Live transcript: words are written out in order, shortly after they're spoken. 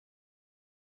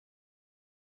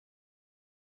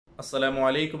আসসালামু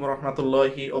আলাইকুম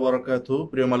রহমতুল্লাহি ওবরাকাতু।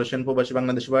 প্রিয় মালয়েশিয়ান প্রবাসী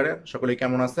বাংলাদেশি ভাইরা সকলে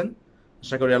কেমন আছেন?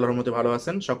 আশা করি আল্লাহর রহমতে ভালো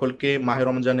আছেন। সকলকে মাহে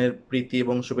রমজানের প্রীতি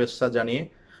এবং শুভেচ্ছা জানিয়ে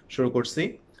শুরু করছি।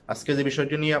 আজকে যে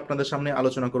বিষয়টি নিয়ে আপনাদের সামনে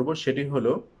আলোচনা করব সেটি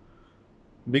হলো,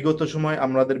 বিগত সময়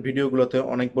আমাদের ভিডিওগুলোতে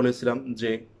অনেক বলেছিলাম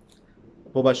যে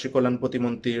প্রবাসী কল্যাণ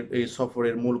প্রতিমন্ত্রীর এই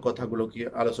সফরের মূল কথাগুলো কি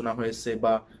আলোচনা হয়েছে,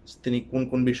 বা তিনি কোন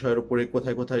কোন বিষয়ের উপরে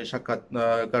কোথায় কোথায়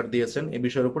সাক্ষাৎকার দিয়েছেন এই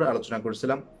বিষয়ের উপরে আলোচনা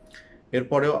করেছিলাম।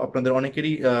 এরপরেও আপনাদের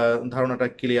অনেকেরই ধারণাটা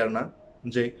ক্লিয়ার না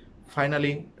যে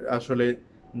ফাইনালি আসলে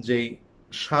যেই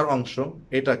সার অংশ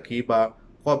এটা কি, বা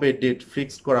কবে ডেট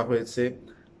ফিক্সড করা হয়েছে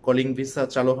কলিং ভিসা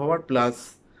চালু হওয়ার প্লাস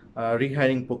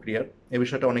রিহায়ারিং প্রক্রিয়ার। এই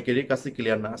বিষয়টা অনেকেরই কাছে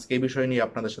ক্লিয়ার না। আজকে এই বিষয় নিয়ে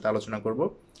আপনাদের সাথে আলোচনা করব।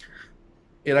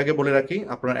 এর আগে বলে রাখি,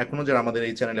 আপনারা এখনো যারা আমাদের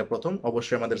এই চ্যানেলে প্রথম,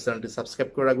 অবশ্যই আমাদের চ্যানেলটি সাবস্ক্রাইব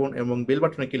করে রাখুন এবং বেল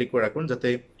বাটনে ক্লিক করে রাখুন, যাতে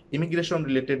ইমিগ্রেশন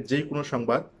রিলেটেড যে কোনো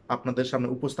সংবাদ আপনাদের সামনে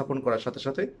উপস্থাপন করার সাথে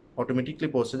সাথে অটোমেটিকলি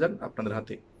পৌঁছে যান আপনাদের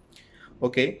হাতে।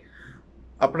 ওকে,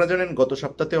 আপনারা জানেন গত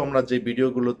সপ্তাহে আমরা যে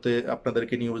ভিডিওগুলোতে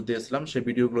আপনাদেরকে নিউজ দিয়েছিলাম সেই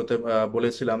ভিডিওগুলোতে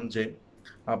বলেছিলাম যে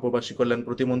প্রবাসী কল্যাণ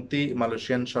প্রতিমন্ত্রী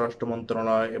মালয়েশিয়ান স্বরাষ্ট্র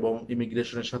মন্ত্রণালয় এবং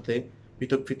ইমিগ্রেশনের সাথে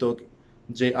পৃথক পৃথক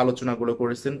যে আলোচনাগুলো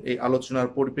করেছেন, এই আলোচনার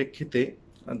পরিপ্রেক্ষিতে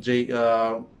যেই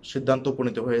সিদ্ধান্ত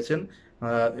উপনীত হয়েছেন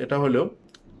এটা হলো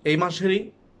এই মাসেরই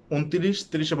 29,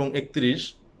 30 এবং 31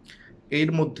 এর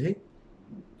মধ্যে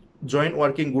জয়েন্ট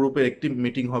ওয়ার্কিং গ্রুপের একটি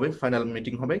মিটিং হবে, ফাইনাল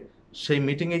মিটিং হবে। সেই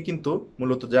মিটিংয়ে কিন্তু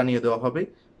মূলত জানিয়ে দেওয়া হবে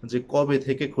যে কবে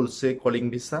থেকে খুলছে কলিং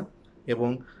ভিসা, এবং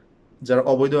যারা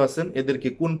অবৈধ আছেন এদেরকে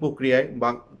কোন প্রক্রিয়ায় বা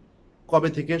কবে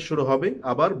থেকে শুরু হবে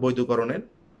আবার বৈধকরণের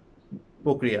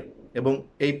প্রক্রিয়া, এবং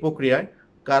এই প্রক্রিয়ায়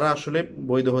কারা আসলে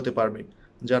বৈধ হতে পারবে।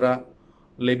 যারা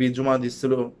লেবি জমা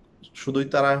দিচ্ছিল শুধুই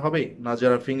তারা হবে, না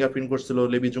যারা ফিঙ্গারপ্রিন্ট করছিল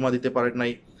লেবি জমা দিতে পারে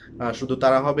নাই শুধু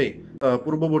তারা হবে,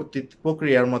 পূর্ববর্তী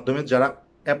প্রক্রিয়ার মাধ্যমে যারা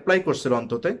অ্যাপ্লাই করছিল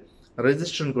অন্তত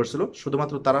রেজিস্ট্রেশন করছিল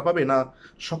শুধুমাত্র তারা পাবে, না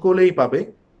সকলেই পাবে,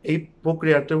 এই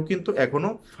প্রক্রিয়াটাও কিন্তু এখনো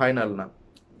ফাইনাল না।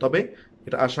 তবে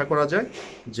এটা আশা করা যায়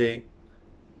যে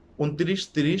 29,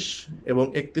 30 এবং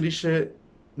 31শে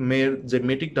মের যে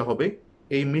মিটিংটা হবে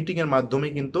এই মিটিং এর মাধ্যমে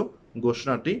কিন্তু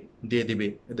ঘোষণাটি দিয়ে দিবে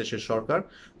এদেশের সরকার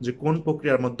যে কোন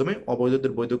প্রক্রিয়ার মাধ্যমে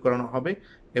অবৈধদের বৈধ করানো হবে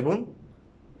এবং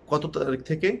কত তারিখ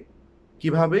থেকে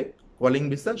কিভাবে কলিং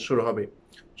ভিসা শুরু হবে।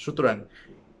 সুতরাং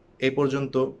এই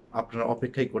পর্যন্ত আপনারা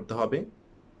অপেক্ষাই করতে হবে,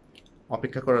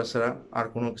 অপেক্ষা করা ছাড়া আর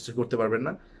কোনো কিছু করতে পারবেন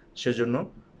না। সেজন্য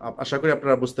আশা করি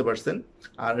আপনারা বুঝতে পারছেন।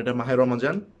 আর এটা মাহে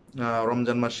রমজান,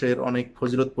 রমজান মাসের অনেক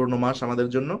ফজিলতপূর্ণ মাস আমাদের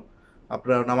জন্য।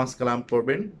 আপনারা নামাজ কালাম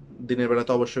পড়বেন, দিনের বেলা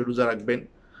তো অবশ্যই রোজা রাখবেন।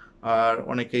 আর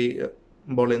অনেকেই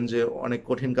বলেন যে অনেক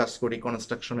কঠিন কাজ করি,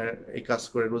 কনস্ট্রাকশনের এই কাজ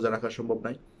করে রোজা রাখা সম্ভব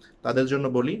নয়। তাদের জন্য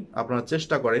বলি, আপনারা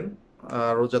চেষ্টা করেন,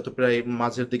 রোজা তো প্রায়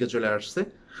মাঝের দিকে চলে আসছে,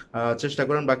 চেষ্টা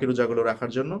করেন বাকি রোজাগুলো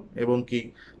রাখার জন্য এবং কি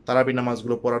তারাবি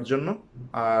নামাজগুলো পড়ার জন্য,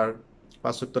 আর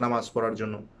পাঁচ ওয়াক্ত নামাজ পড়ার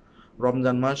জন্য।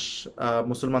 রমজান মাস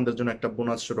মুসলমানদের জন্য একটা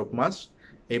বোনাস স্বরূপ মাস।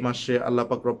 এই মাসে আল্লাহ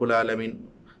পাক রব্বুল আলামিন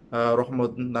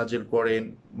রহমত নাজিল করেন,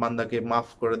 বান্দাকে মাফ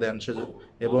করে দেন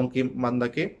এবং কি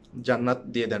বান্দাকে জান্নাত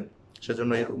দিয়ে দেন।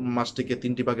 সেজন্য এই মাসটিকে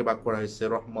তিনটি ভাগে ভাগ করা হয়েছে: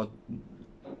 রহমত,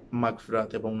 মাগফিরাত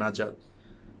এবং নাজাত।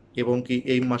 এবং কি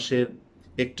এই মাসের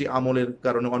একটি আমলের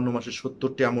কারণে অন্য মাসে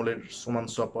 70টি আমলের সমান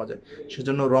সওয়াব পাওয়া যায়।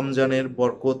 সেজন্য রমজানের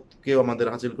বরকতকেও আমাদের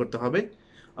হাসিল করতে হবে।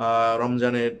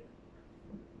 রমজানের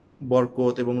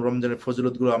বরকত এবং রমজানের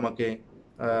ফজিলতগুলো আমাকে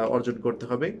অর্জন করতে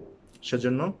হবে।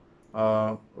 সেজন্য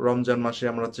রমজান মাসে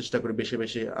আমরা চেষ্টা করি বেশি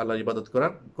বেশি আল্লাহর ইবাদত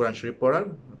করার, কোরআন শরীফ পড়ার,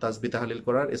 তাসবিহ তাহলিল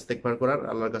করার, ইস্তেগফার করার,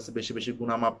 আল্লাহর কাছে বেশি বেশি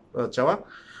গুনাহ মাফ চাওয়া।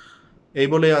 এই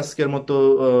বলে আজকের মতো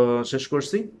শেষ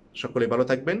করছি। সকলেই ভালো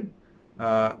থাকবেন।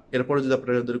 এরপরে যদি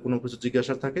আপনাদের কোনো কিছু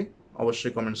জিজ্ঞাসা থাকে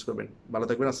অবশ্যই কমেন্টস করবেন। ভালো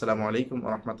থাকবেন। আসসালামু আলাইকুম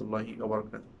ওয়া রাহমাতুল্লাহি ওয়া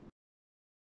বারাকাতুহু।